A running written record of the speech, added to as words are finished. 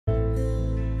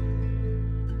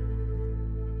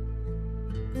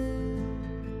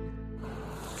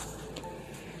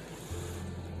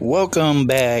Welcome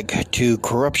back to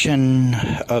Corruption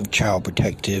of Child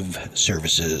Protective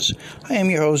Services. I am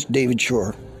your host, David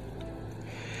Shore.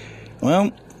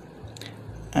 Well,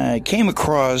 I came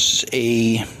across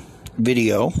a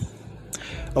video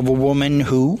of a woman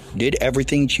who did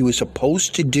everything she was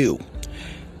supposed to do.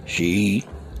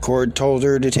 Court told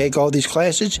her to take all these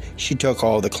classes. She took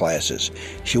all the classes.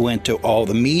 She went to all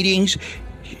the meetings.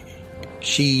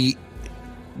 She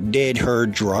did her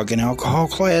drug and alcohol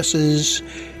classes.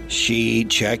 She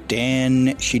checked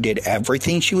in. She did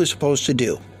everything she was supposed to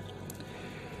do.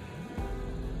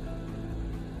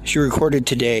 She recorded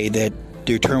today that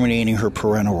they're terminating her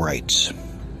parental rights.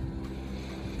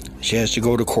 She has to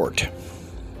go to court.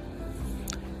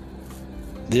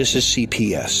 This is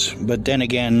CPS. But then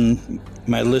again,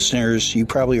 my listeners, you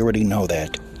probably already know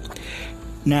that.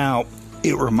 Now,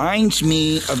 it reminds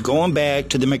me of going back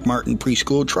to the McMartin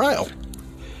preschool trial.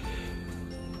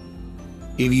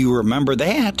 If you remember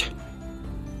that,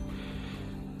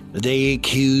 they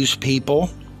accused people.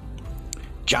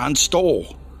 John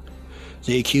Stoll,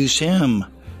 they accused him.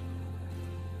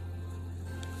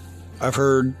 I've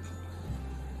heard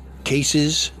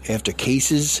cases after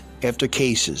cases after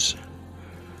cases.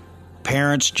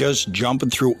 Parents just jumping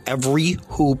through every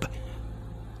hoop,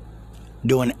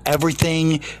 doing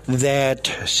everything that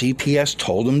CPS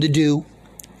told them to do,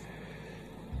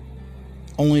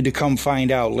 only to come find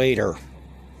out later,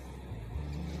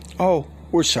 oh,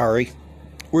 we're sorry,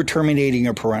 we're terminating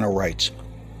your parental rights.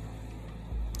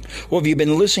 Well, if you've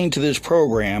been listening to this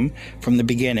program from the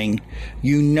beginning,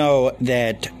 you know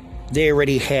that they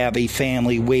already have a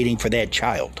family waiting for that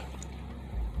child.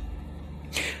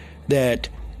 That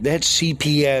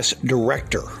CPS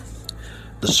director,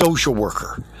 the social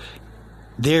worker,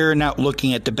 they're not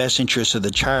looking at the best interests of the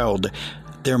child.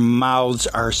 Their mouths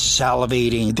are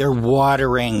salivating. They're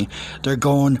watering. They're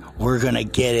going, we're going to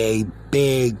get a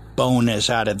big bonus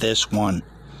out of this one.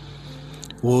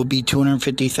 Will it be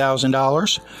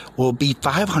 $250,000? Will it be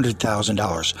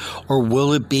 $500,000? Or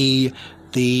will it be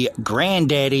the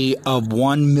granddaddy of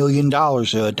 $1 million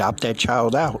to adopt that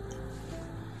child out?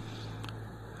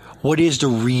 What is the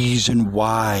reason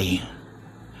why?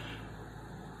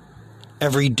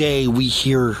 Every day we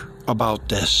hear about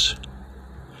this.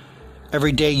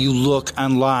 Every day you look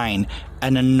online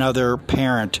and another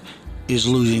parent is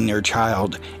losing their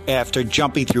child after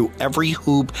jumping through every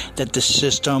hoop that the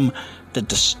system, that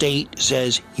the state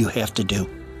says you have to do.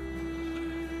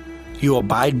 You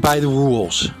abide by the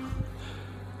rules.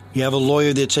 You have a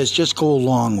lawyer that says just go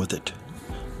along with it.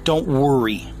 Don't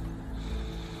worry.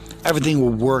 Everything will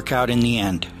work out in the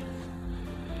end.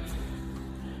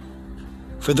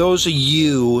 For those of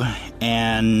you,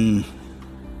 and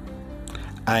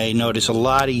I notice a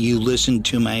lot of you listened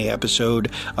to my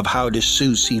episode of how to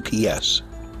sue CPS.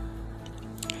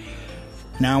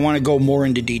 Now I want to go more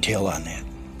into detail on that.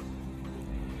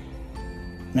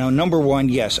 Now, number one,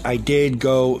 yes, I did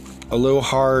go a little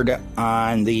hard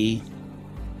on the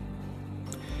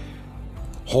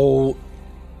whole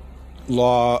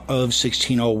law of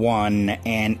 1601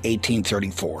 and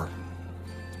 1834.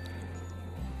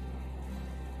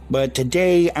 But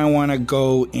today I want to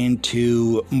go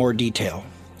into more detail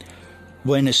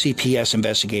when a CPS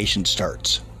investigation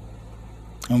starts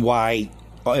and why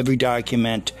every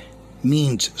document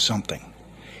means something.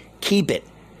 Keep it.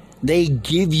 They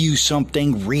give you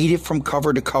something, read it from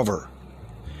cover to cover.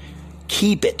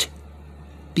 Keep it.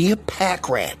 Be a pack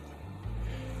rat.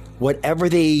 Whatever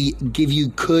they give you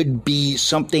could be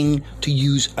something to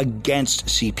use against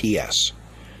CPS.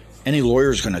 Any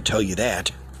lawyer is going to tell you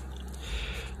that.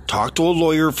 Talk to a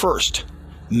lawyer first.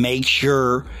 Make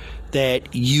sure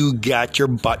that you got your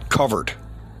butt covered.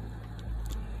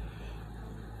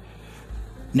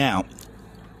 Now,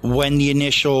 when the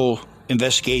initial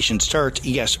investigation starts,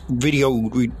 yes, video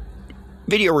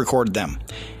record them.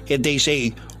 If they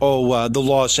say, the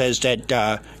law says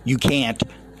that you can't,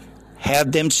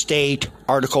 have them state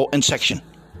article and section.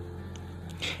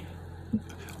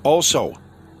 Also,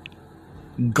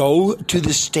 go to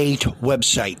the state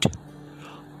website.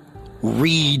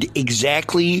 Read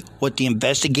exactly what the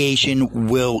investigation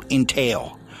will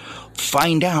entail.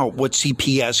 Find out what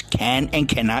CPS can and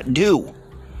cannot do.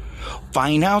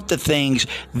 Find out the things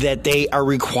that they are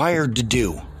required to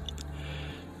do.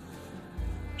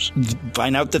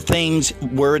 Find out the things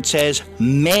where it says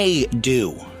may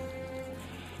do.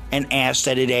 And ask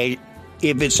that if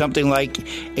it's something like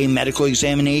a medical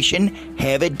examination,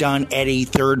 have it done at a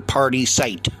third-party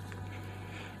site.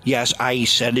 Yes, I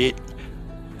said it.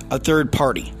 A third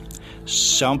party,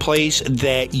 someplace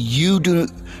that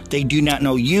they do not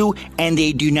know you, and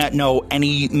they do not know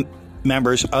any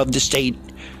members of the state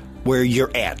where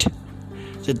you're at.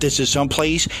 that this is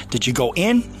someplace that you go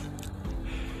in.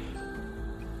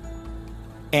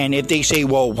 And if they say,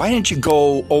 well, why don't you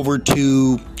go over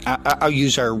to, I'll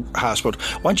use our hospital.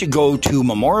 Why don't you go to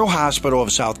Memorial Hospital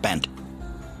of South Bend?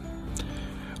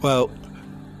 Well,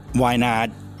 why not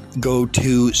go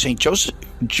to St. Joseph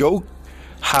Joe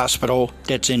Hospital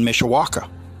that's in Mishawaka?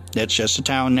 That's just a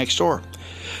town next door.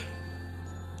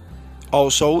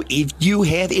 Also, if you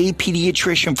have a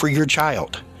pediatrician for your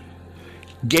child,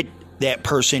 get that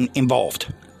person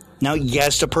involved. Now,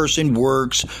 yes, the person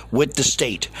works with the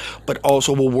state, but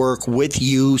also will work with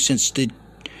you since the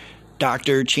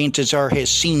doctor, chances are,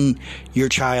 has seen your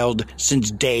child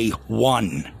since day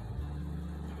one.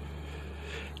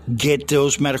 Get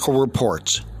those medical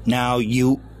reports. Now,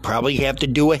 you probably have to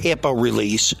do a HIPAA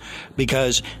release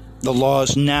because the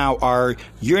laws now are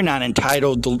you're not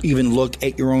entitled to even look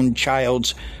at your own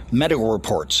child's medical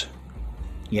reports.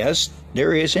 Yes,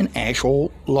 there is an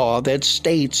actual law that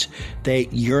states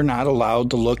that you're not allowed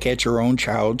to look at your own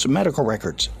child's medical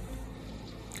records,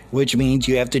 which means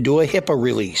you have to do a HIPAA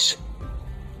release,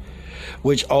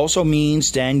 which also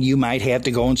means then you might have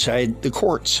to go inside the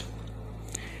courts.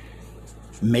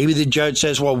 Maybe the judge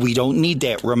says, well, we don't need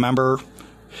that. Remember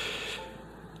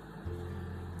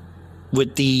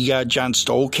with the John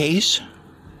Stoll case?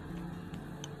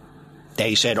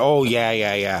 They said, oh,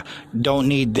 yeah. Don't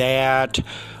need that.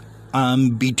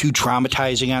 Be too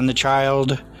traumatizing on the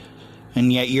child.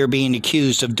 And yet you're being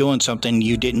accused of doing something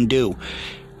you didn't do.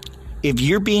 If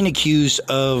you're being accused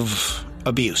of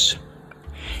abuse,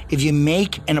 if you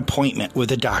make an appointment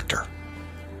with a doctor,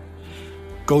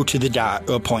 go to the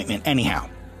appointment anyhow.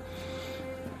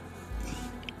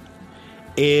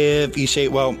 If you say,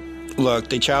 well, look,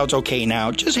 the child's okay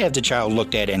now, just have the child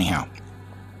looked at anyhow.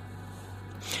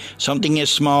 Something as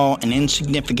small and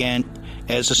insignificant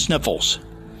as the sniffles,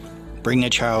 bring the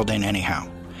child in anyhow.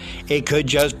 It could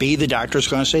just be the doctor's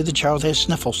going to say the child has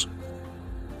sniffles.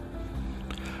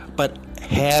 But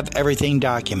have everything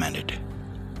documented.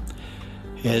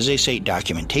 As they say,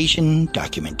 documentation.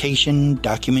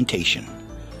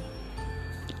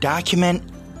 Document,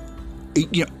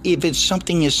 if it's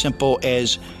something as simple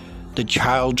as the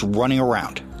child's running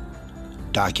around,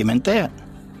 document that.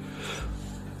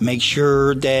 Make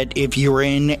sure that if you're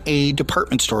in a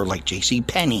department store like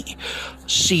JCPenney,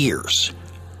 Sears,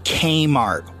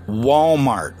 Kmart,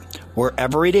 Walmart,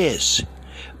 wherever it is,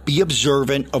 be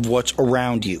observant of what's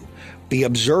around you. Be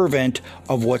observant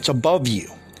of what's above you.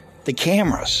 The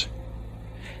cameras.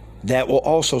 That will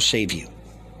also save you.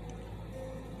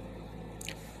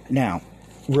 Now,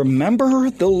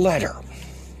 remember the letter.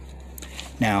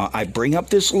 Now, I bring up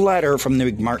this letter from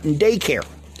the McMartin daycare.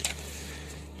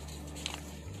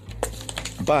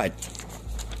 But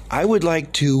I would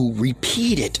like to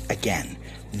repeat it again.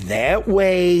 That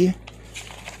way,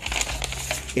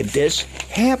 if this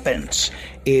happens,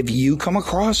 if you come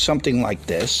across something like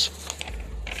this,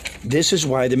 this is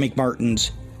why the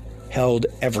McMartins held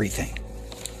everything.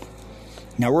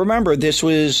 Now remember, this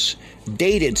was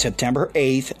dated September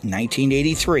 8th,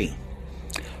 1983,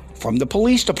 from the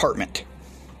police department.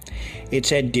 It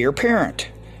said, "Dear parent,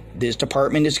 this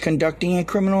department is conducting a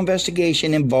criminal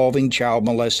investigation involving child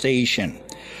molestation.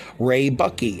 Ray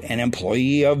Bucky, an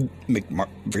employee of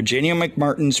Virginia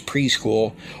McMartin's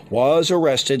preschool, was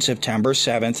arrested September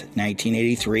 7th,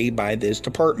 1983 by this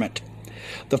department.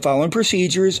 The following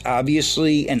procedure is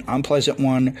obviously an unpleasant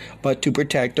one, but to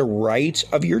protect the rights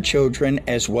of your children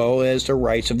as well as the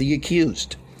rights of the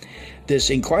accused. This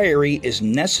inquiry is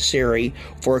necessary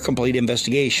for a complete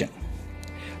investigation.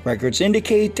 Records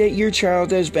indicate that your child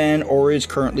has been or is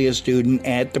currently a student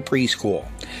at the preschool.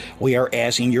 We are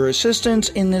asking your assistance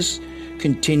in this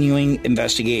continuing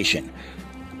investigation.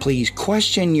 Please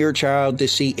question your child to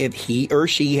see if he or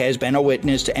she has been a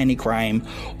witness to any crime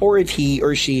or if he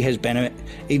or she has been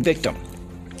a victim."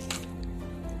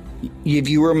 If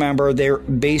you remember, they're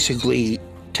basically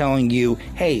telling you,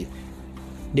 hey,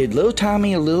 did little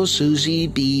Tommy or little Susie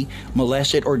be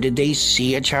molested, or did they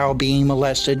see a child being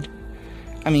molested?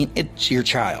 I mean, it's your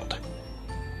child.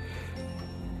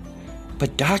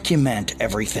 But document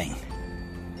everything.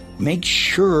 Make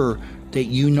sure that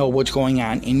you know what's going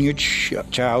on in your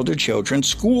child or children's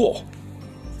school.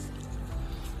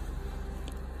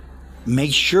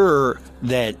 Make sure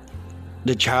that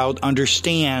the child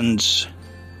understands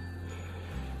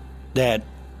that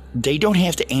they don't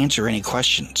have to answer any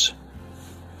questions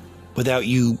without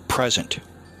you present.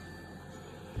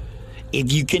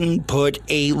 If you can put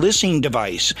a listening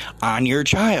device on your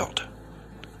child,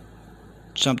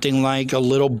 something like a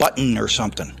little button or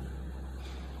something,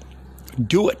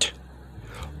 do it.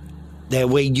 That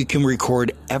way you can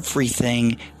record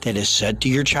everything that is said to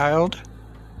your child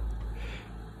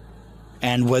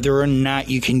And whether or not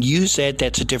you can use that,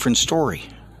 that's a different story.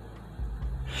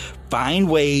 Find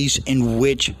ways in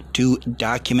which to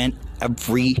document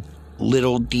every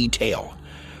little detail.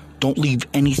 Don't leave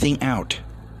anything out.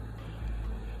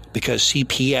 Because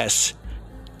CPS,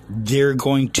 they're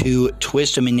going to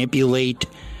twist and manipulate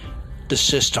the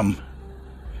system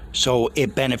so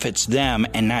it benefits them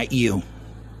and not you.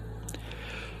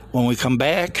 When we come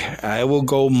back, I will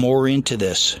go more into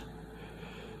this.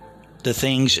 The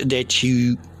things that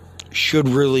you should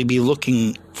really be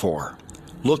looking for,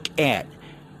 look at,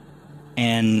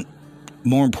 and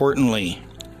more importantly,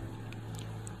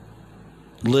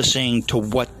 listening to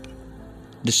what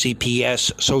the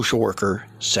CPS social worker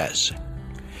says.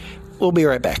 We'll be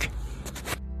right back.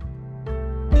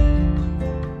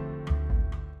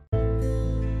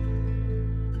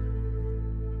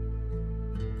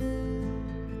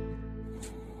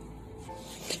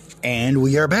 And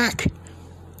we are back.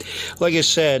 Like I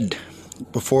said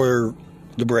before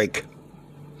the break,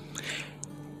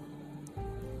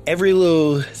 every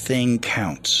little thing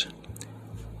counts.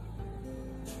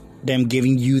 Them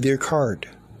giving you their card,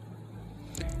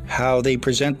 how they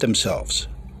present themselves,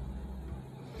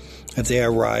 if they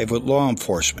arrive with law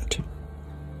enforcement,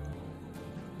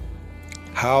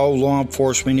 how law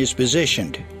enforcement is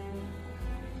positioned.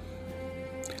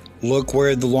 Look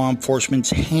where the law enforcement's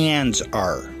hands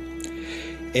are.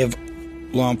 If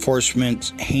law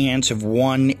enforcement's hands, if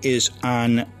one is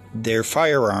on their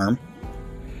firearm,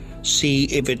 see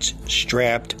if it's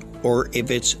strapped or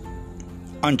if it's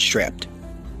unstrapped,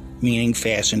 meaning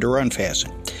fastened or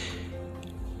unfastened.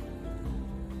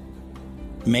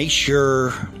 Make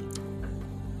sure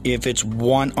if it's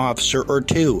one officer or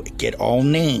two, get all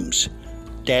names.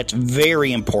 That's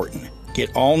very important.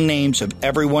 Get all names of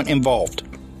everyone involved.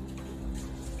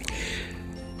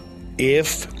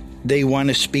 If they want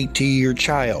to speak to your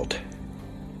child,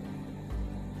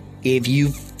 if you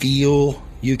feel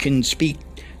you can speak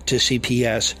to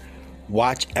CPS,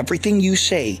 watch everything you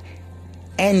say.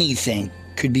 Anything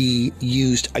could be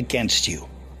used against you.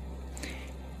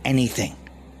 Anything.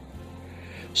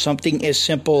 Something as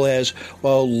simple as,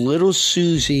 well, little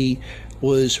Susie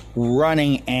was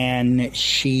running and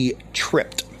she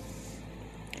tripped.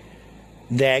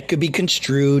 That could be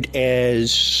construed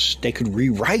as they could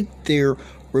rewrite their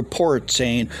report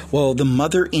saying, well, the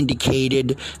mother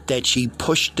indicated that she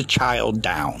pushed the child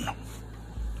down.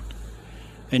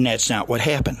 And that's not what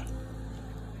happened.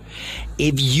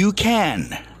 If you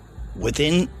can,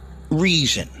 within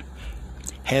reason,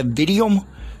 have video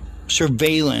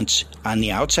surveillance on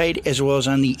the outside as well as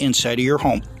on the inside of your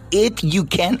home, if you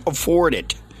can afford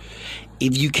it.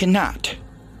 If you cannot,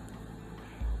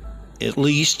 at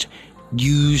least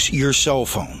use your cell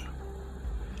phone.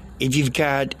 If you've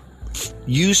got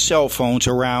used cell phones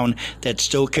around that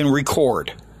still can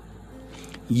record,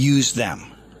 use them.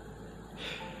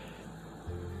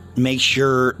 Make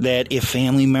sure that if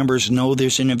family members know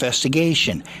there's an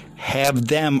investigation, have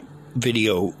them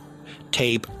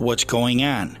videotape what's going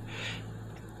on.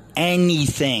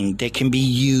 Anything that can be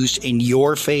used in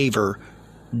your favor,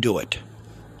 do it.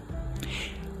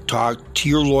 Talk to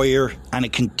your lawyer on a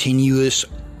continuous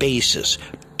basis.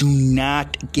 Do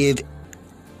not give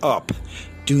up.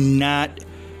 Do not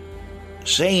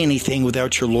say anything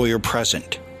without your lawyer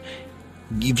present.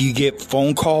 If you get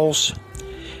phone calls,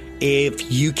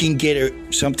 if you can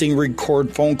get something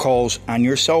record phone calls on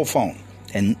your cell phone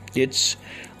and it's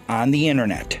on the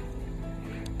internet,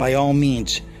 by all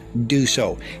means, do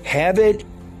so. Have it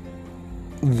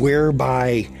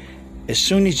whereby as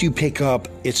soon as you pick up,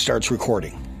 it starts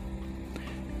recording.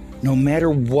 No matter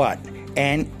what,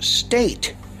 and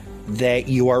state that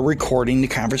you are recording the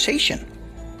conversation.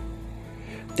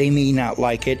 They may not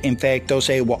like it. In fact, they'll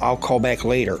say, well, I'll call back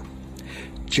later.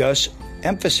 Just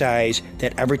emphasize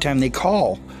that every time they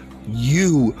call,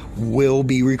 you will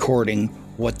be recording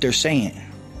what they're saying.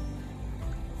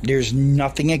 There's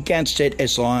nothing against it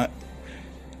as long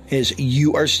as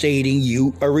you are stating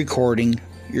you are recording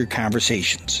your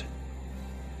conversations.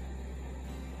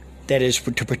 That is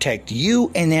to protect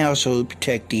you and also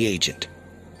protect the agent.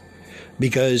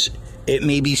 Because it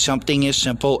may be something as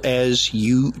simple as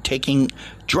you taking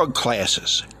drug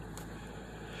classes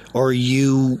or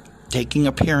you taking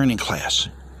a parenting class.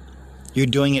 You're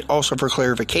doing it also for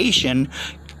clarification,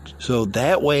 so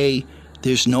that way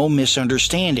there's no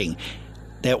misunderstanding.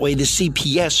 That way the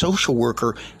CPS social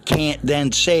worker can't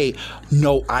then say,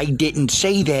 no, I didn't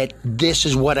say that, this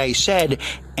is what I said,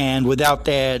 and without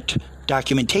that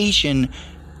documentation,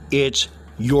 it's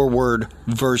your word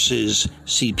versus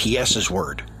CPS's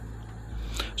word.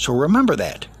 So remember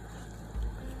that.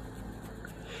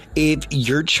 If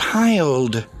your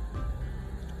child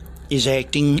is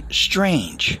acting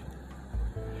strange,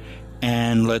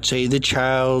 and let's say the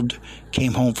child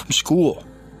came home from school,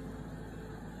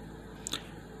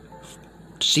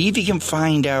 see if you can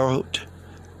find out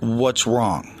what's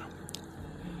wrong.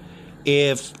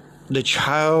 If the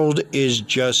child is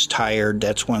just tired,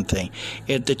 that's one thing.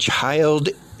 If the child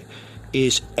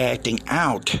is acting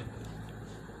out,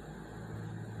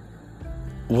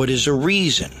 what is the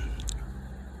reason?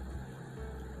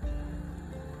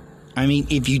 I mean,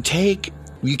 if you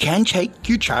can take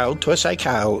your child to a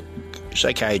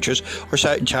psychiatrist or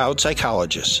child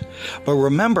psychologist. But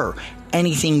remember,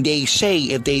 anything they say,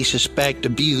 if they suspect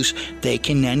abuse, they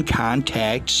can then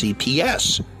contact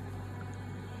CPS.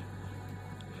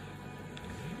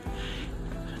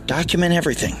 Document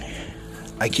everything.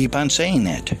 I keep on saying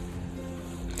that.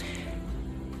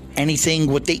 Anything,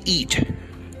 what they eat,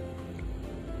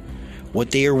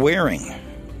 what they are wearing.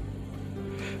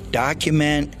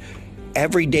 Document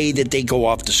every day that they go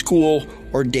off to school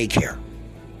or daycare.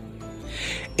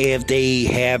 If they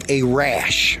have a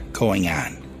rash going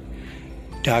on,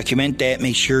 document that.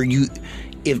 Make sure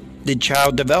if the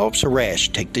child develops a rash,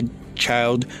 take the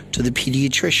child to the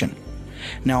pediatrician.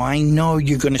 Now, I know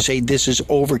you're going to say this is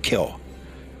overkill,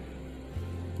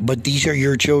 but these are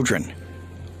your children.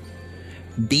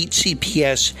 Beat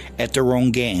CPS at their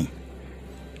own game.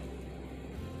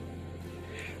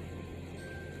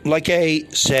 Like I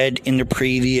said in the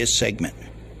previous segment,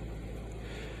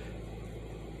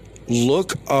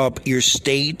 look up your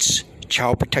state's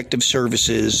Child Protective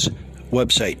Services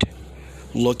website.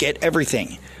 Look at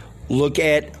everything. Look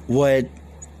at what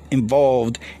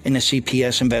involved in a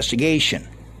CPS investigation.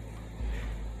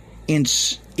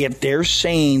 If they're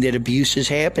saying that abuse is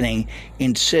happening,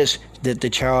 insist that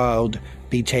the child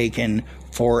be taken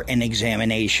for an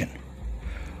examination.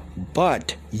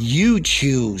 But you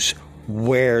choose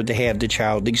where to have the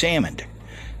child examined.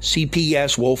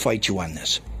 CPS will fight you on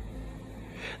this.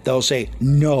 They'll say,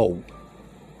 no,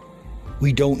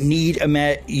 we don't need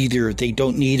either they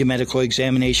don't need a medical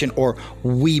examination, or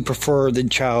we prefer the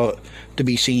child to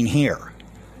be seen here.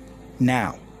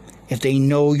 Now, if they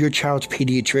know your child's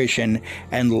pediatrician,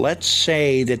 and let's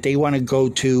say that they want to go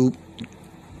to,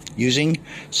 using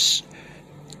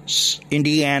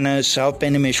Indiana, South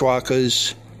Bend, and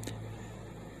Mishawaka's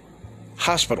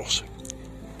hospitals,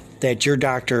 that your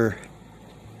doctor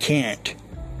can't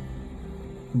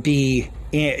be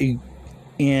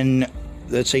in,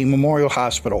 let's say, Memorial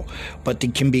Hospital, but they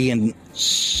can be in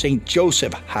St.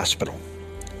 Joseph Hospital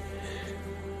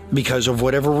because of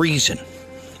whatever reason,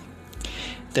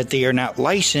 that they are not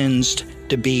licensed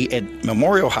to be at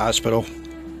Memorial Hospital,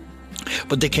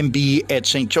 but they can be at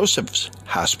St. Joseph's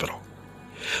Hospital.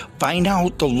 Find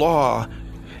out the law,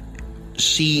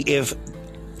 see if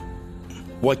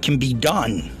what can be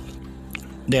done,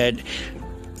 that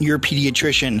your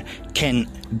pediatrician can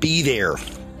be there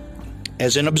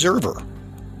as an observer.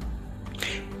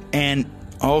 And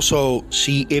also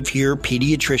see if your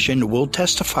pediatrician will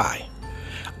testify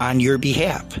on your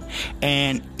behalf.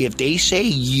 And if they say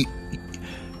you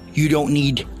don't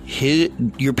need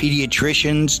your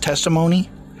pediatrician's testimony,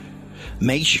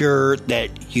 make sure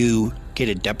that you get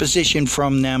a deposition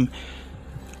from them.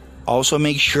 Also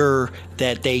make sure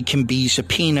that they can be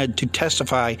subpoenaed to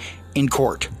testify in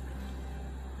court.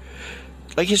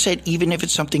 Like I said, even if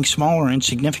it's something small or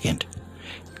insignificant,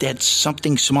 that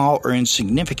something small or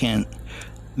insignificant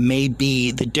may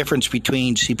be the difference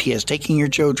between CPS taking your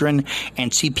children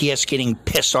and CPS getting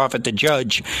pissed off at the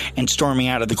judge and storming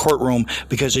out of the courtroom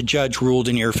because a judge ruled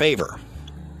in your favor.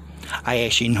 I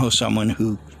actually know someone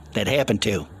who that happened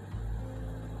to.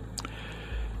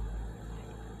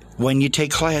 When you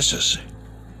take classes,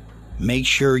 make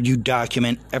sure you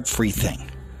document everything.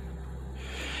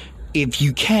 If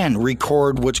you can,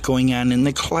 record what's going on in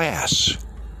the class.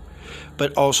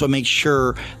 But also make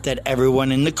sure that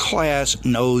everyone in the class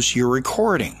knows you're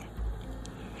recording.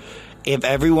 If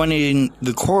everyone in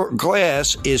the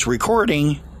class is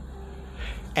recording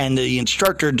and the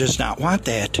instructor does not want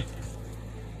that,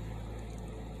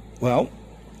 well,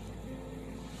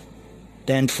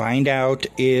 then find out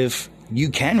if you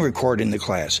can record in the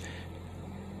class.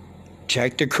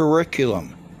 Check the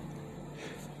curriculum.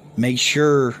 Make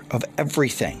sure of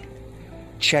everything.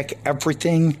 Check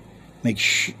everything. Make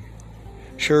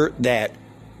sure that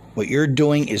what you're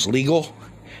doing is legal,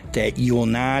 that you will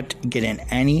not get in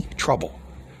any trouble.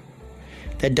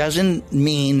 That doesn't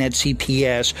mean that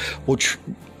CPS will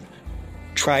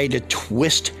try to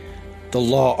twist the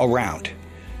law around,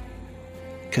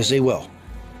 because they will.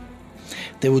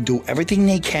 They will do everything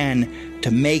they can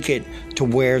to make it to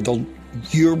where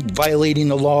you're violating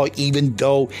the law even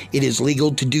though it is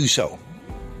legal to do so.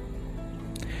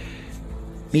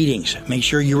 meetings, make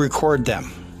sure you record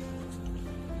them.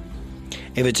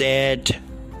 If it's at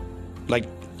like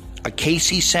a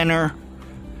Casey Center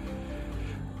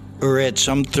or at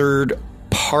some third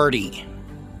party,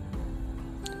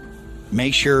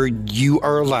 make sure you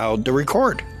are allowed to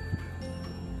record.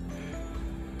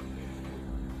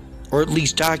 Or at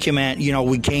least document,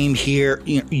 we came here.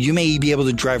 You may be able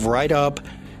to drive right up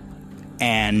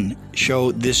and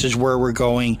show this is where we're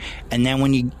going. And then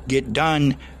when you get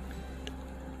done,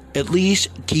 at least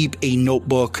keep a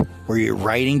notebook where you're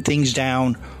writing things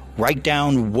down. Write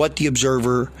down what the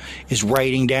observer is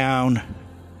writing down.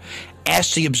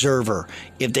 Ask the observer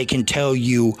if they can tell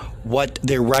you what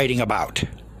they're writing about.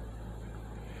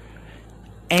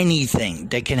 Anything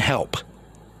that can help.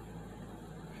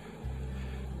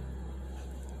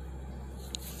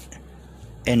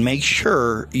 And make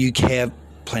sure you have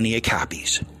plenty of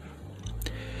copies.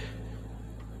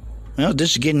 Well,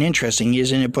 this is getting interesting,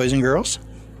 isn't it, boys and girls?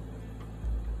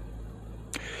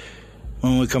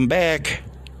 When we come back,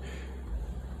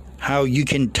 how you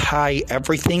can tie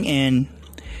everything in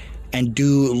and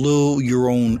do a little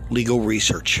your own legal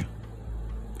research.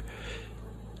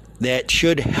 That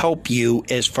should help you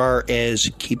as far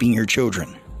as keeping your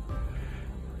children.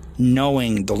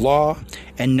 Knowing the law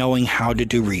and knowing how to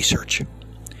do research.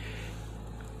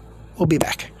 We'll be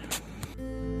back.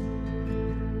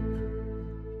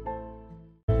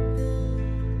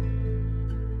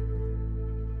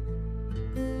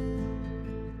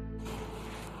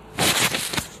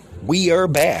 We are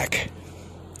back.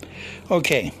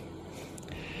 Okay.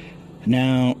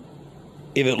 Now,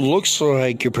 if it looks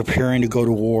like you're preparing to go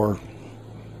to war,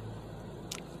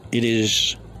 it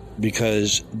is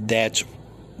because that's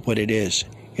what it is.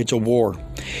 It's a war.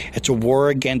 It's a war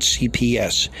against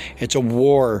CPS. It's a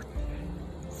war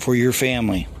for your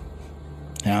family.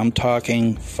 Now I'm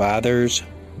talking fathers,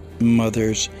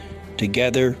 mothers,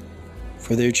 together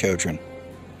for their children.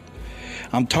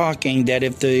 I'm talking that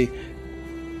if they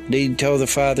tell the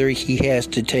father he has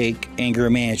to take anger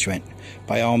management,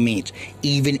 by all means,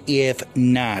 even if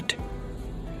not,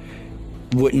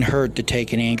 wouldn't hurt to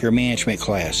take an anger management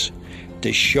class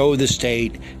to show the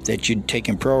state that you'd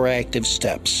taken proactive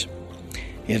steps.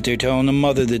 If they're telling the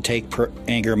mother to take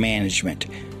anger management,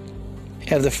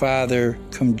 have the father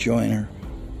come join her.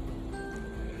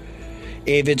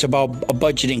 If it's about a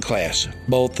budgeting class,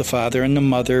 both the father and the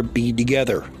mother be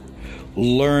together.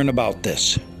 Learn about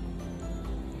this.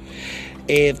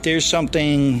 If there's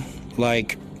something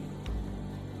like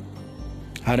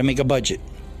how to make a budget,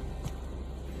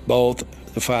 both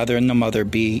the father and the mother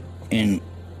be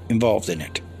involved in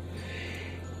it.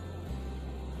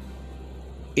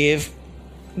 If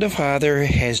the father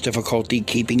has difficulty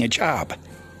keeping a job,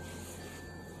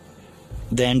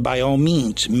 then by all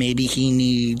means, maybe he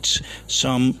needs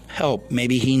some help.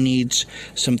 Maybe he needs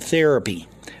some therapy.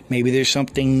 Maybe there's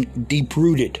something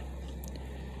deep-rooted.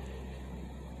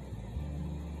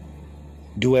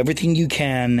 Do everything you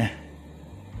can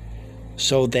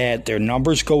so that their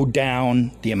numbers go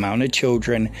down, the amount of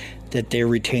children that they're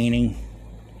retaining.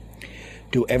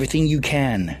 Do everything you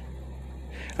can.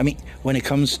 I mean, when it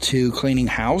comes to cleaning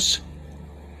house,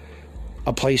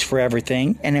 a place for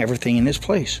everything and everything in its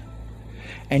place.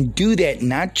 And do that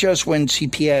not just when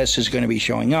CPS is going to be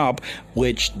showing up,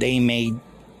 which they may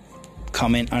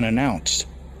come in unannounced.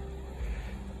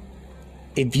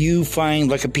 If you find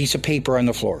like a piece of paper on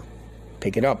the floor,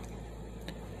 pick it up.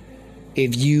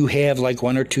 If you have like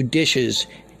one or two dishes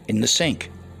in the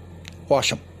sink, wash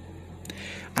them.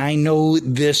 I know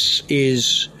this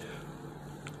is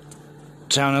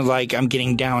sounding like I'm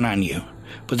getting down on you,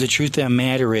 but the truth of the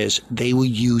matter is they will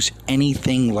use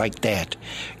anything like that.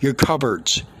 Your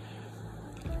cupboards,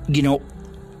 you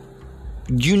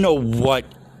know what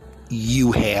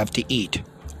you have to eat.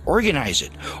 Organize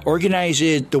it. Organize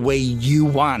it the way you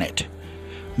want it.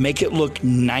 Make it look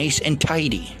nice and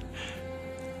tidy.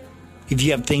 If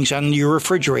you have things on your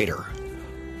refrigerator,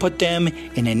 put them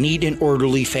in a neat and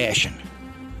orderly fashion.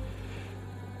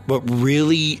 But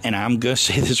really, and I'm going to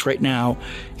say this right now,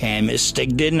 and Ms.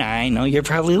 Stigdon, I know you're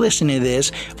probably listening to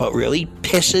this, but really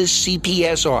pisses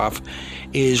CPS off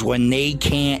is when they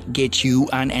can't get you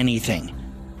on anything.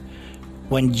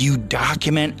 When you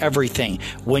document everything.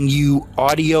 When you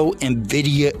audio and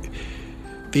video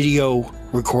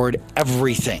record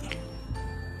everything.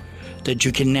 That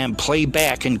you can then play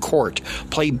back in court,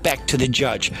 play back to the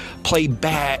judge, play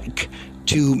back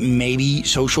to maybe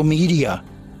social media.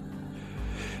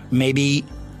 Maybe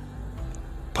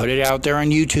put it out there on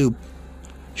YouTube.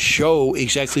 Show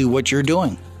exactly what you're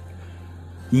doing.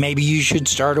 Maybe you should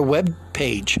start a web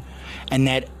page and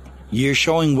that you're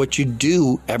showing what you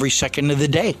do every second of the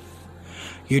day.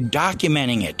 You're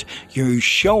documenting it. You're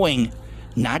showing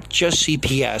not just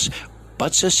CPS,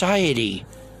 but society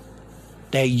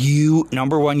that you,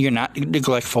 number one, you're not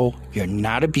neglectful, you're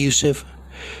not abusive,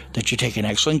 that you take an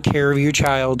excellent care of your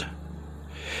child,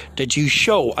 that you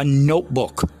show a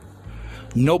notebook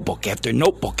after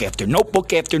notebook after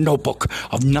notebook after notebook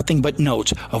of nothing but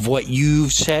notes of what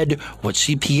you've said, what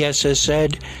CPS has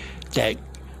said, that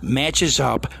matches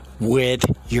up with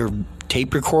your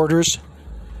tape recorders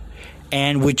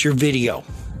and with your video.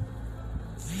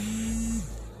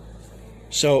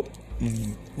 So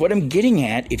what I'm getting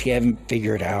at, if you haven't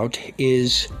figured out,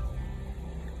 is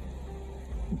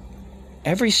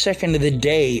every second of the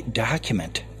day,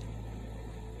 document.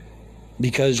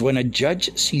 Because when a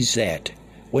judge sees that,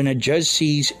 when a judge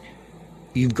sees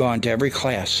you've gone to every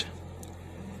class,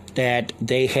 that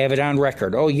they have it on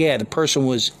record. Oh yeah, the person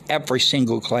was every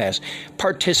single class,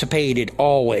 participated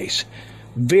always,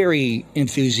 very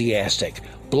enthusiastic,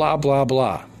 blah, blah,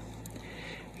 blah.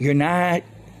 You're not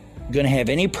going to have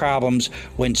any problems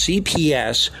when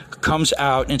CPS comes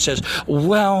out and says,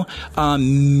 well,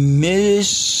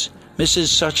 Mrs.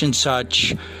 Such and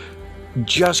Such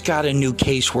just got a new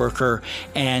caseworker,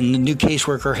 and the new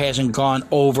caseworker hasn't gone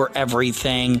over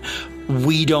everything.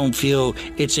 We don't feel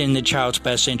it's in the child's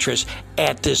best interest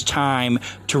at this time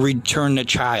to return the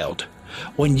child.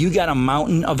 When you got a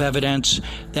mountain of evidence,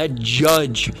 that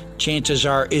judge, chances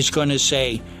are, is going to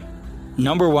say,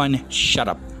 number one, shut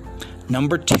up.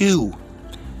 Number two,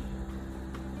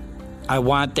 I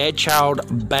want that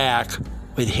child back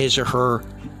with his or her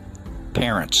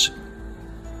parents.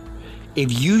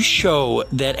 If you show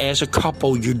that as a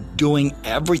couple you're doing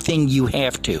everything you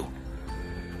have to,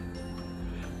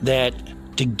 that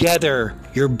together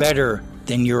you're better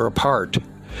than you're apart,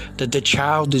 that the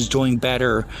child is doing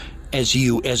better as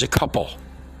you, as a couple,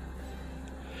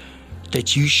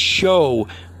 that you show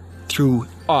through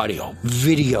audio,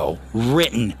 video,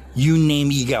 written, you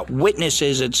name it, you got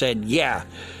witnesses that said, yeah,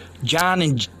 John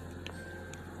and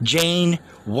Jane,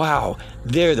 wow,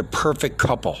 they're the perfect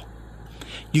couple.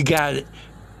 You got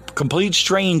complete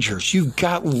strangers. You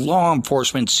got law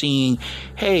enforcement seeing,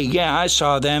 hey, yeah, I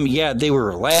saw them. Yeah, they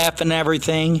were laughing and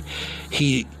everything.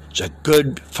 He's a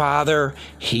good father.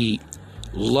 He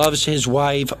loves his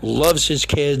wife, loves his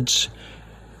kids.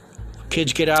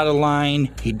 Kids get out of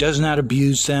line. He does not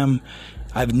abuse them.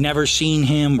 I've never seen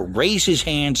him raise his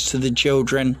hands to the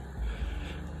children.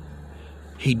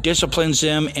 He disciplines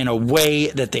them in a way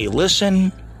that they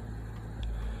listen.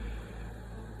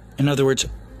 In other words,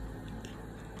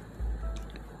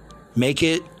 make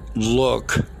it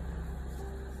look,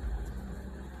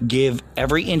 give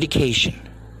every indication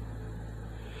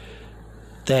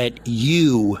that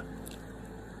you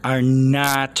are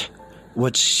not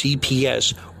what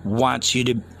CPS wants you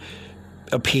to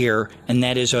appear, and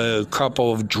that is a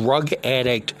couple of drug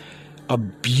addict,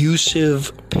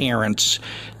 abusive parents,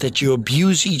 that you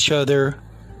abuse each other.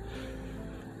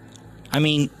 I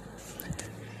mean,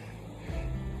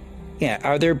 yeah,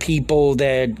 are there people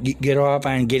that get off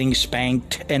on getting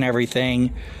spanked and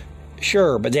everything?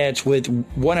 Sure, but that's with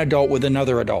one adult with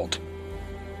another adult.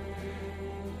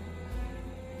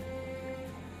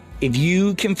 If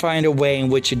you can find a way in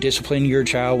which to discipline your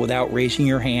child without raising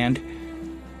your hand,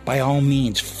 by all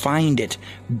means, find it.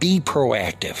 Be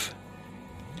proactive.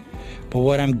 But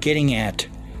what I'm getting at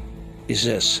is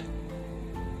this.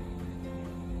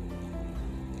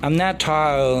 I'm not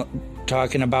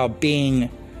talking about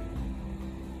being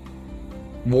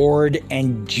Ward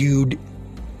and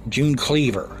June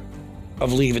Cleaver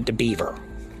of Leave It to Beaver.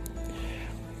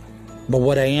 But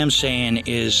what I am saying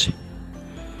is,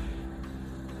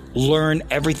 learn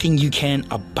everything you can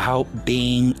about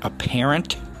being a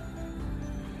parent.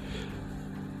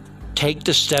 Take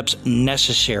the steps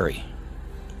necessary.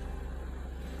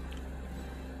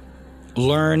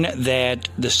 Learn that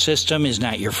the system is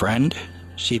not your friend.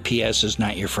 CPS is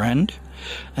not your friend.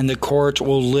 And the courts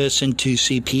will listen to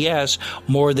CPS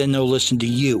more than they'll listen to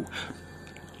you.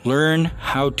 Learn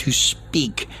how to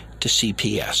speak to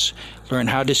CPS. Learn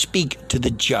how to speak to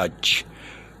the judge.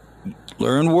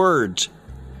 Learn words.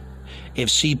 If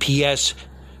CPS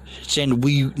said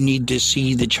we need to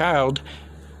see the child,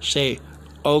 say,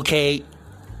 okay,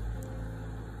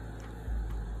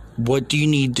 what do you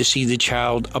need to see the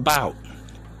child about?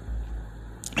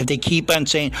 If they keep on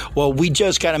saying, well, we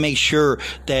just got to make sure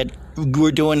that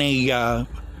we're doing a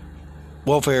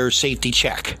welfare safety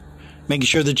check, making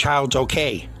sure the child's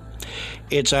okay.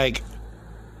 It's like,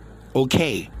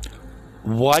 okay,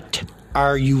 what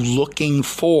are you looking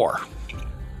for?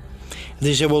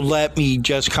 They say, well, let me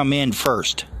just come in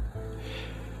first.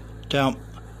 Now,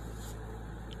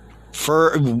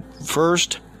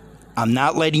 first, I'm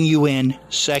not letting you in.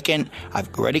 Second,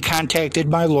 I've already contacted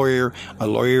my lawyer. My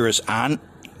lawyer is on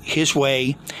his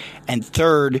way. And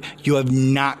third, you have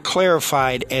not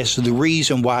clarified as to the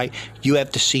reason why you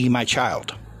have to see my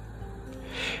child.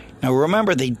 Now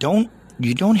remember, you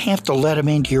don't have to let them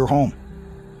into your home.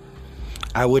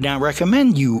 I would not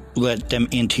recommend you let them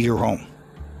into your home.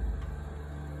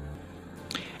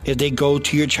 If they go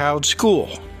to your child's school,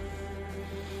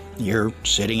 you're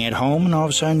sitting at home and all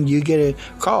of a sudden you get a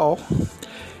call.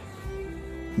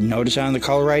 Notice on the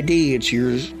caller ID, it's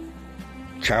your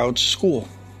child's school.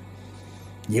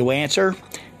 You answer,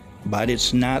 but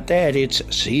it's not that. It's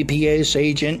CPS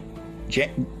agent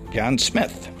John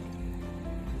Smith.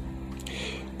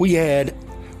 We had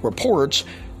reports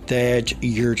that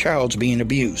your child's being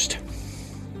abused.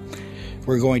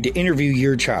 We're going to interview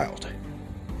your child.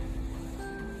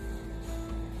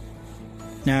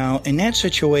 Now, in that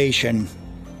situation,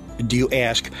 do you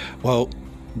ask, well,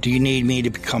 do you need me to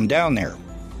come down there?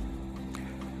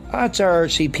 Odds are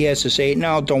CPS to say,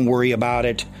 no, don't worry about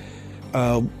it.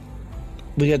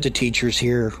 We got the teachers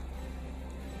here.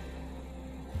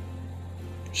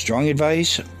 Strong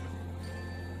advice,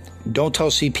 don't tell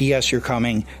CPS you're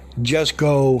coming. Just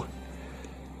go.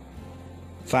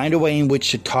 Find a way in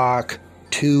which to talk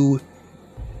to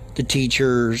the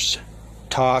teachers,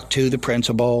 talk to the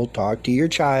principal, talk to your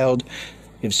child.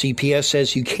 If CPS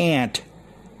says you can't,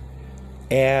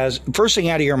 as first thing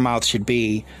out of your mouth should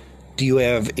be, do you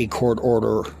have a court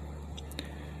order?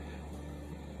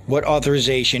 What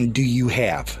authorization do you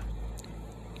have?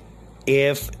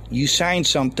 If you sign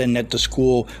something that the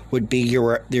school would be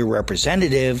their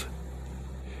representative,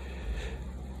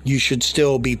 you should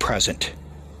still be present.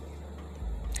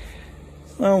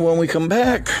 Well, when we come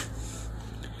back,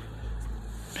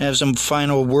 have some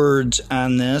final words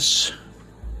on this.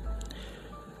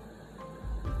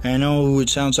 I know it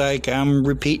sounds like I'm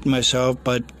repeating myself,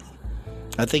 but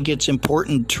I think it's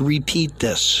important to repeat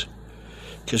this,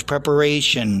 because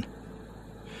preparation,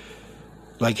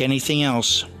 like anything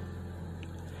else,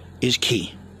 is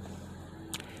key.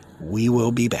 We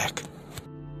will be back.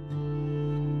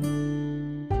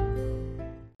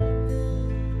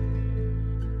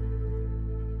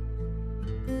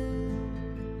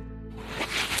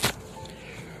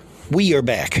 We are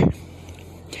back.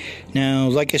 Now,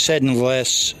 like I said in the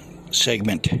last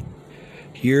segment,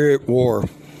 you're at war.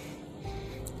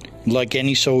 Like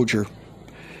any soldier,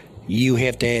 you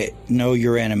have to know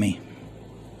your enemy.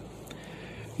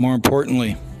 More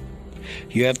importantly,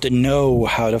 you have to know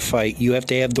how to fight. You have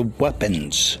to have the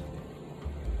weapons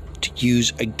to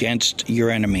use against your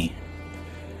enemy.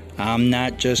 I'm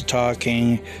not just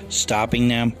talking stopping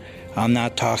them. I'm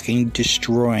not talking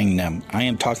destroying them. I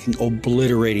am talking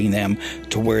obliterating them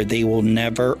to where they will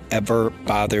never, ever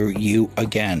bother you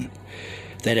again.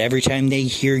 That every time they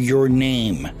hear your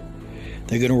name,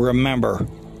 they're going to remember,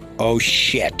 oh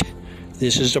shit,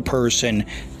 this is a person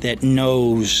that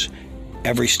knows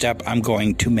every step I'm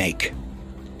going to make.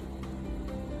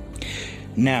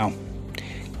 Now,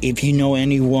 if you know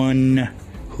anyone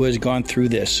who has gone through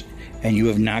this and you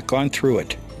have not gone through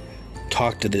it,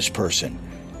 talk to this person.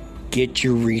 Get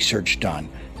your research done.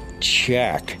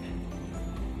 Check.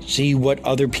 See what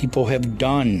other people have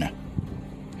done.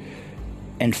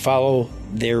 And follow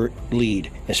their lead,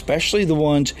 especially the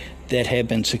ones that have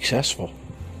been successful.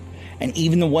 And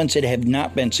even the ones that have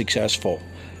not been successful,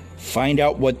 find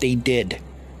out what they did.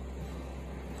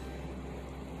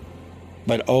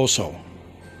 But also,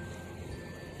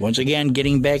 once again,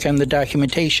 getting back on the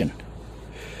documentation.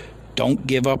 Don't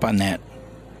give up on that.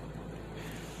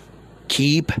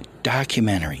 Keep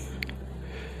documenting.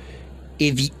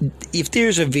 If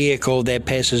there's a vehicle that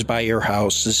passes by your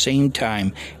house the same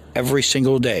time every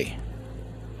single day,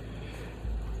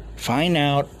 find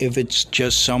out if it's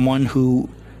just someone who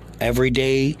every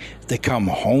day they come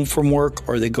home from work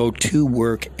or they go to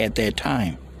work at that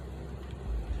time.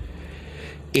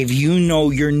 If you know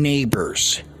your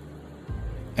neighbors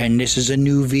and this is a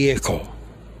new vehicle,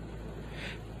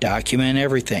 document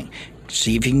everything.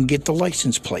 See if you can get the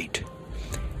license plate.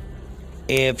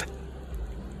 If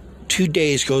 2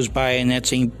 days goes by and that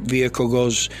same vehicle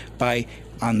goes by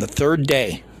on the third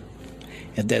day,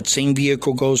 if that same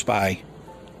vehicle goes by,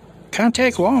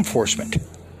 contact law enforcement.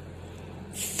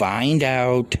 Find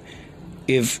out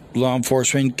if law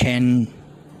enforcement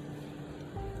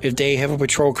if they have a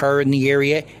patrol car in the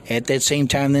area at that same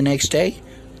time the next day,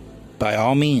 by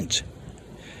all means.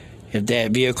 If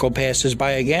that vehicle passes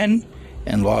by again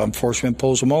and law enforcement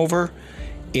pulls them over,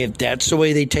 if that's the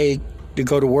way they take to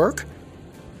go to work,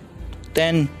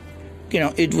 then,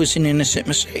 it was an innocent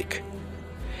mistake.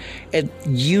 If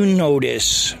you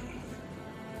notice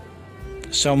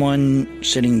someone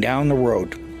sitting down the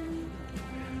road,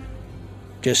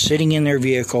 just sitting in their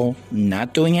vehicle,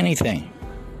 not doing anything,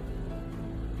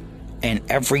 and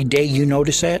every day you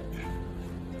notice that,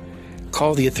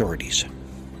 call the authorities.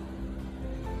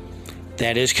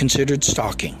 That is considered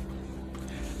stalking.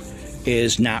 It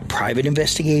is not private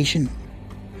investigation.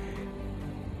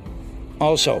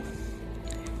 Also,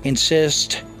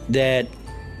 insist that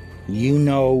you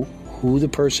know who the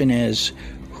person is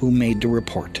who made the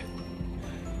report.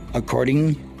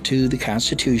 According to the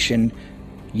Constitution,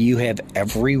 you have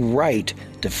every right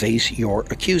to face your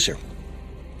accuser.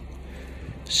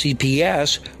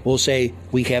 CPS will say,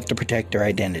 we have to protect their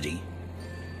identity.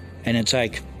 And it's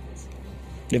like,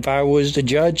 if I was the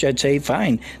judge, I'd say,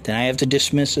 fine, then I have to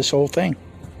dismiss this whole thing.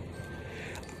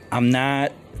 I'm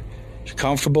not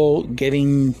comfortable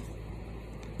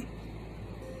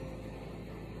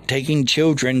taking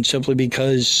children simply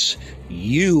because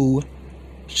you,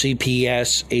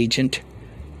 CPS agent,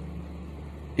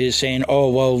 is saying, oh,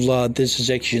 well, this is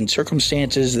exigent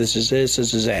circumstances, this is this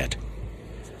is that.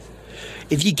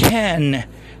 If you can,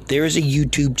 there is a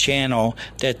YouTube channel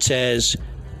that says,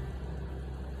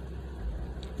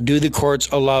 do the courts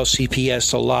allow CPS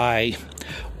to lie?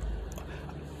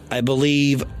 I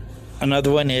believe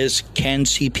another one is, can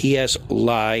CPS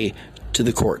lie to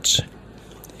the courts?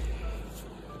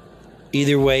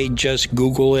 Either way, just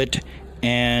Google it,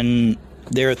 and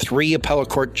there are 3 appellate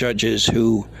court judges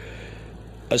who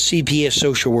a CPS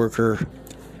social worker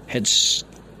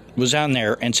was on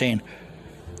there and saying,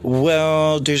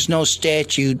 well, there's no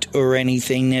statute or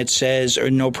anything that says,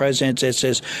 or no precedent that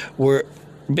says,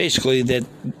 basically that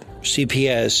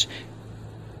CPS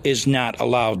is not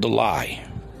allowed to lie.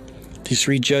 These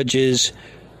 3 judges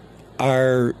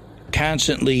are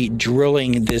constantly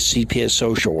drilling this CPS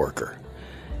social worker.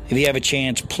 If you have a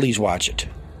chance, please watch it.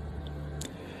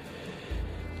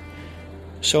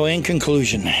 So in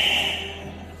conclusion,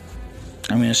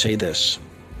 I'm going to say this.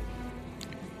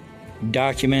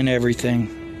 Document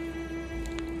everything.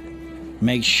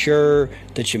 Make sure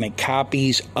that you make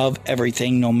copies of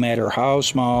everything, no matter how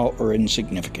small or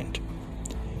insignificant.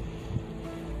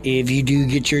 If you do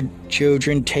get your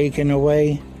children taken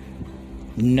away,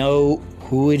 know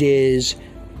who it is.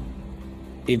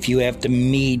 If you have to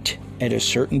meet at a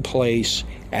certain place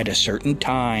at a certain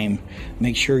time,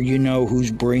 make sure you know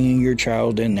who's bringing your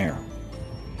child in there.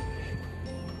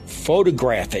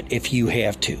 Photograph it if you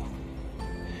have to.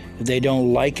 If they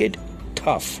don't like it,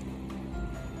 tough.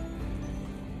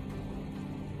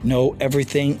 Know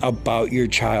everything about your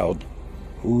child,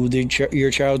 who your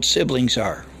child's siblings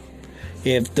are.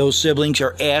 If those siblings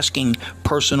are asking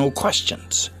personal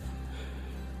questions.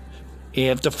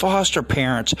 If the foster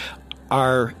parents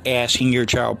are asking your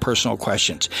child personal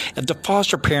questions. If the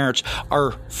foster parents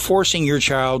are forcing your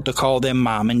child to call them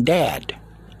mom and dad.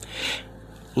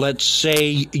 Let's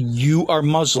say you are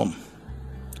Muslim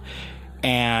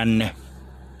and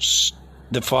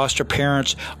the foster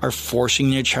parents are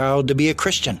forcing their child to be a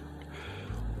Christian.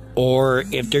 Or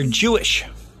if they're Jewish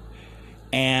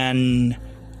and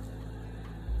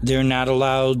they're not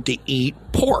allowed to eat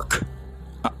pork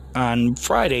on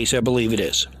Fridays, I believe it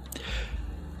is.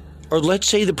 Or let's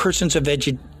say the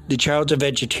child's a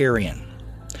vegetarian.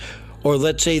 Or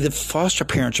let's say the foster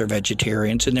parents are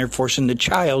vegetarians and they're forcing the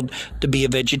child to be a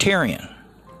vegetarian.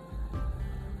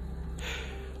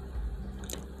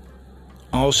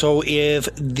 Also,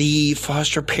 if the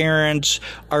foster parents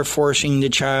are forcing the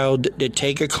child to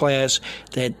take a class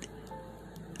that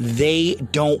they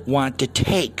don't want to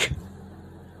take.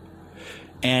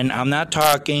 And I'm not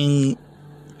talking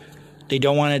they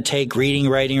don't want to take reading,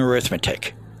 writing,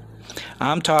 arithmetic.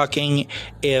 I'm talking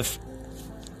if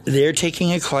they're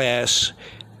taking a class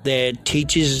that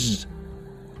teaches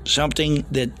something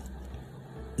that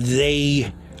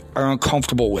they are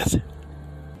uncomfortable with.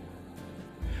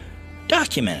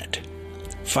 Document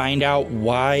it. Find out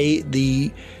why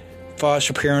the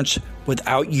foster parents,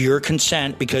 without your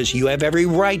consent, because you have every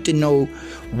right to know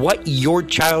what your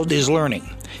child is learning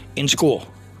in school.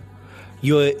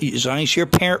 As long as your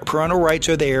parental rights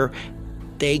are there,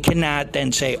 they cannot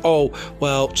then say, oh,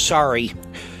 well, sorry,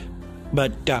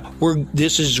 but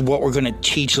this is what we're going to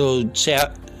teach little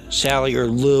Sally or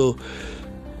little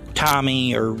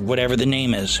Tommy or whatever the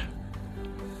name is.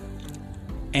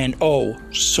 And oh,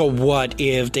 so what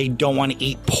if they don't want to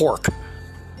eat pork?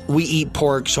 We eat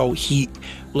pork, so the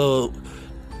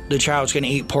child's going to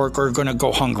eat pork or going to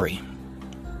go hungry.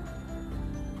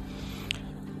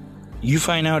 You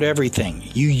find out everything.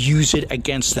 You use it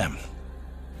against them.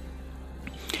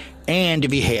 And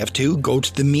if you have to, go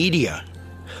to the media.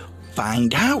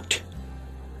 Find out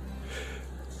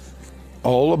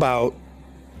all about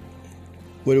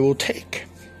what it will take.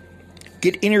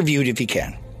 Get interviewed if you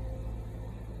can.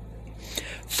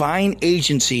 Find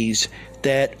agencies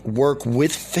that work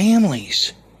with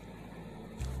families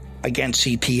against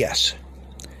CPS.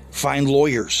 Find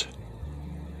lawyers.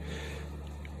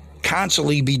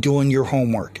 Constantly be doing your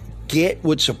homework. Get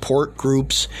with support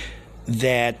groups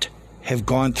that have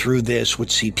gone through this with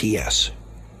CPS.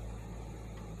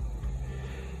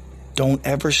 Don't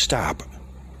ever stop.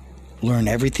 Learn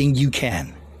everything you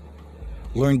can.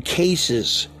 Learn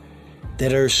cases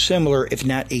that are similar, if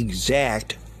not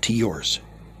exact, to yours.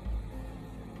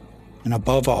 And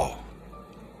above all,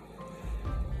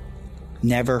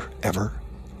 never ever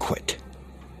quit.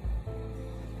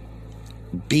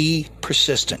 Be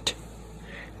persistent.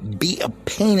 Be a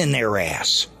pain in their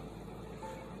ass.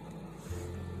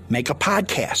 Make a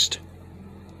podcast.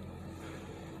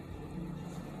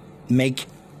 Make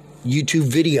YouTube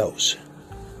videos,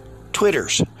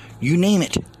 Twitters, you name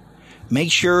it.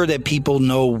 Make sure that people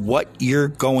know what you're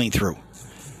going through.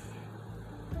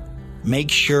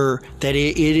 Make sure that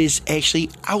it is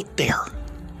actually out there,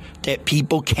 that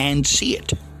people can see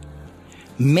it.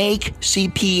 Make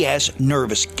CPS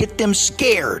nervous. Get them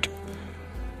scared.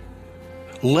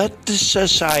 Let the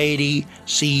society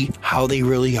see how they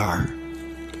really are.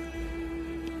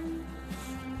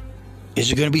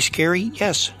 Is it going to be scary?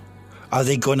 Yes. Are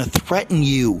they going to threaten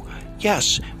you?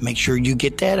 Yes. Make sure you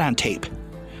get that on tape.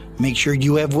 Make sure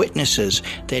you have witnesses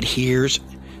that hears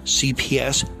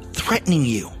CPS threatening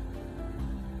you.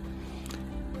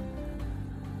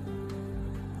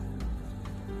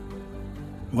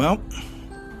 Well,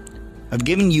 I've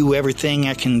given you everything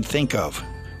I can think of.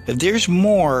 If there's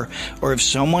more, or if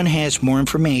someone has more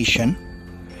information,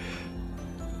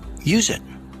 use it.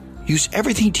 Use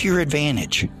everything to your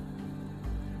advantage.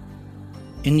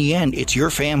 In the end, it's your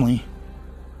family,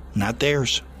 not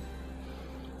theirs.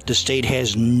 The state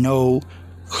has no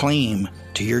claim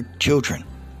to your children.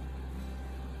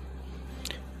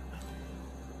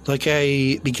 Like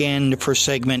I began the first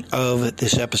segment of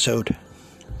this episode,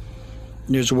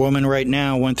 there's a woman right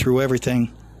now went through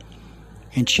everything,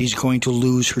 and she's going to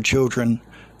lose her children.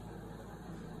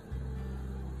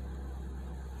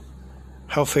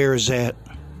 How fair is that?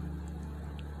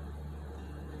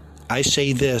 I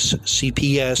say this,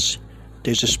 CPS,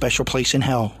 there's a special place in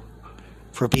hell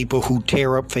for people who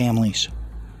tear up families.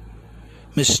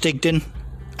 Miss Stigdon,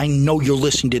 I know you're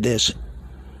listening to this.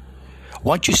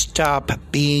 Why don't you stop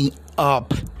being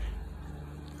up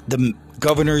the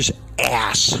governor's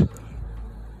ass?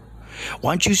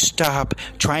 Why don't you stop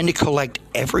trying to collect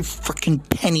every freaking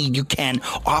penny you can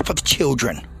off of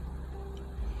children?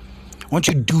 Why don't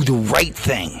you do the right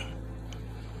thing?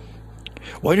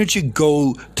 Why don't you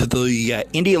go to the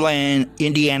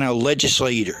Indiana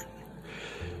legislature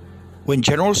when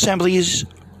General Assembly is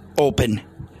open?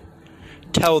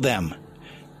 Tell them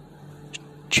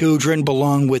children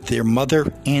belong with their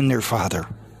mother and their father.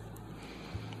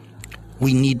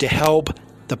 We need to help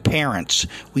the parents.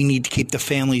 We need to keep the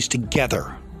families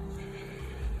together.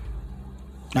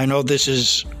 I know this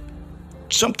is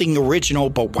something original,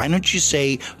 but why don't you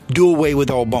say do away with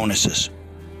all bonuses?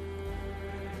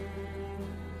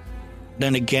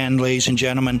 Then again, ladies and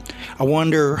gentlemen, I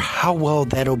wonder how well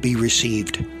that'll be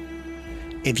received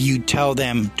if you tell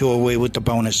them do away with the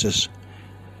bonuses.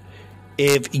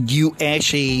 If you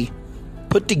actually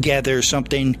put together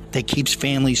something that keeps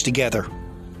families together.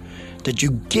 That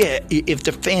you get if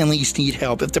the families need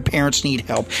help, if the parents need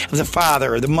help, if the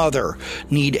father or the mother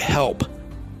need help.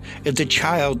 If the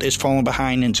child is falling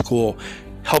behind in school,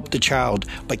 help the child,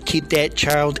 but keep that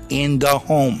child in the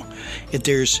home. If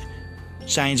there's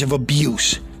signs of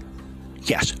abuse,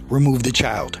 yes, remove the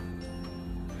child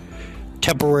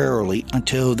temporarily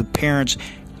until the parents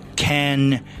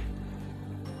can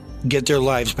get their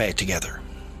lives back together.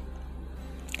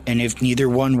 And if neither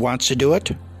one wants to do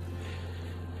it,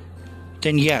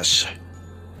 then yes,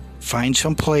 find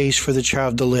some place for the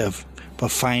child to live, but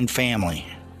find family.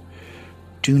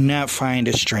 Do not find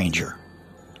a stranger.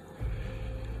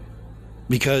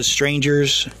 Because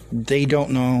strangers, they don't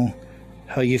know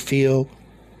how you feel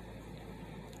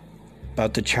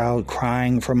about the child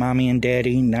crying for mommy and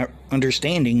daddy, not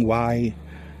understanding why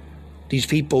these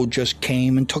people just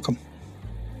came and took them.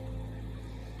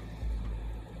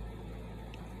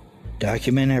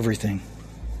 Document everything.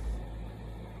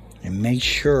 And make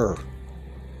sure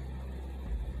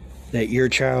that your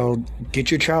child, get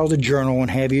your child a journal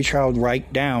and have your child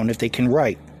write down if they can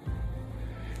write.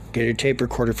 Get a tape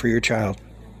recorder for your child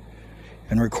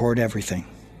and record everything.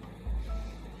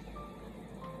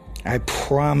 I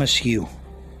promise you,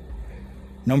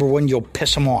 number one, you'll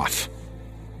piss them off.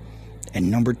 And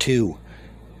number two,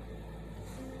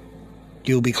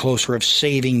 you'll be closer of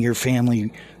saving your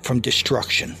family from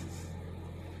destruction.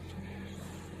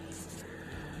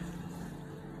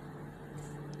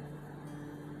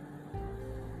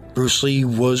 Bruce Lee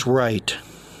was right.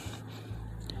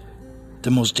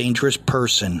 The most dangerous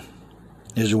person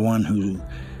is the one who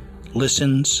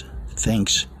listens,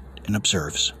 thinks, and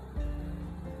observes.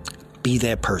 Be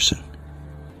that person.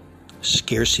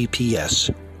 Scare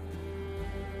CPS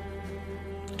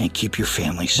and keep your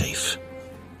family safe.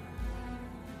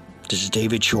 This is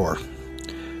David Shore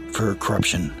for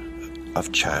Corruption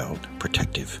of Child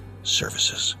Protective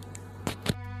Services.